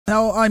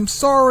Now, I'm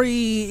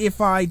sorry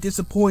if I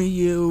disappoint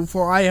you,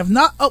 for I have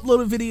not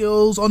uploaded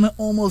videos on an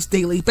almost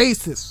daily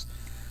basis.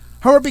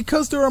 However,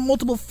 because there are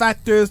multiple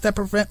factors that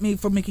prevent me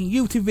from making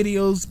YouTube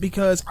videos,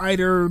 because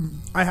either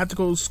I have to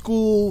go to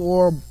school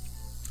or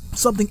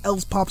something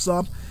else pops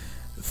up,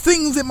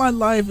 things in my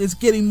life is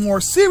getting more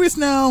serious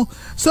now,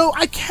 so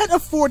I can't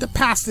afford to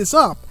pass this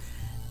up.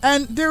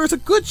 And there is a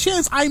good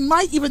chance I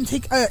might even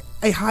take a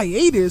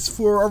hiatus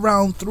for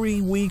around 3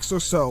 weeks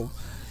or so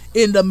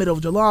in the middle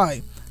of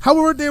July.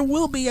 However, there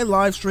will be a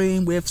live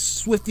stream with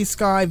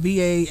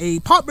SwiftySkyVa, a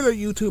popular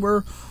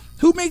YouTuber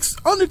who makes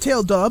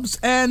Undertale dubs,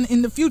 and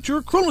in the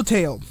future, Chrono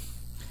Tale.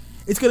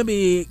 It's gonna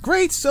be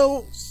great,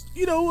 so,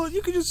 you know,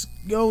 you can just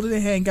go to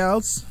the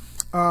Hangouts.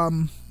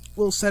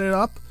 We'll set it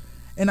up,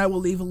 and I will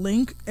leave a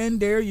link, and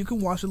there you can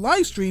watch the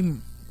live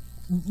stream,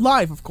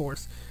 live of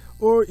course,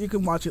 or you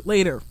can watch it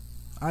later.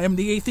 I am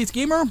the Atheist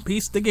Gamer,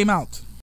 peace, the game out.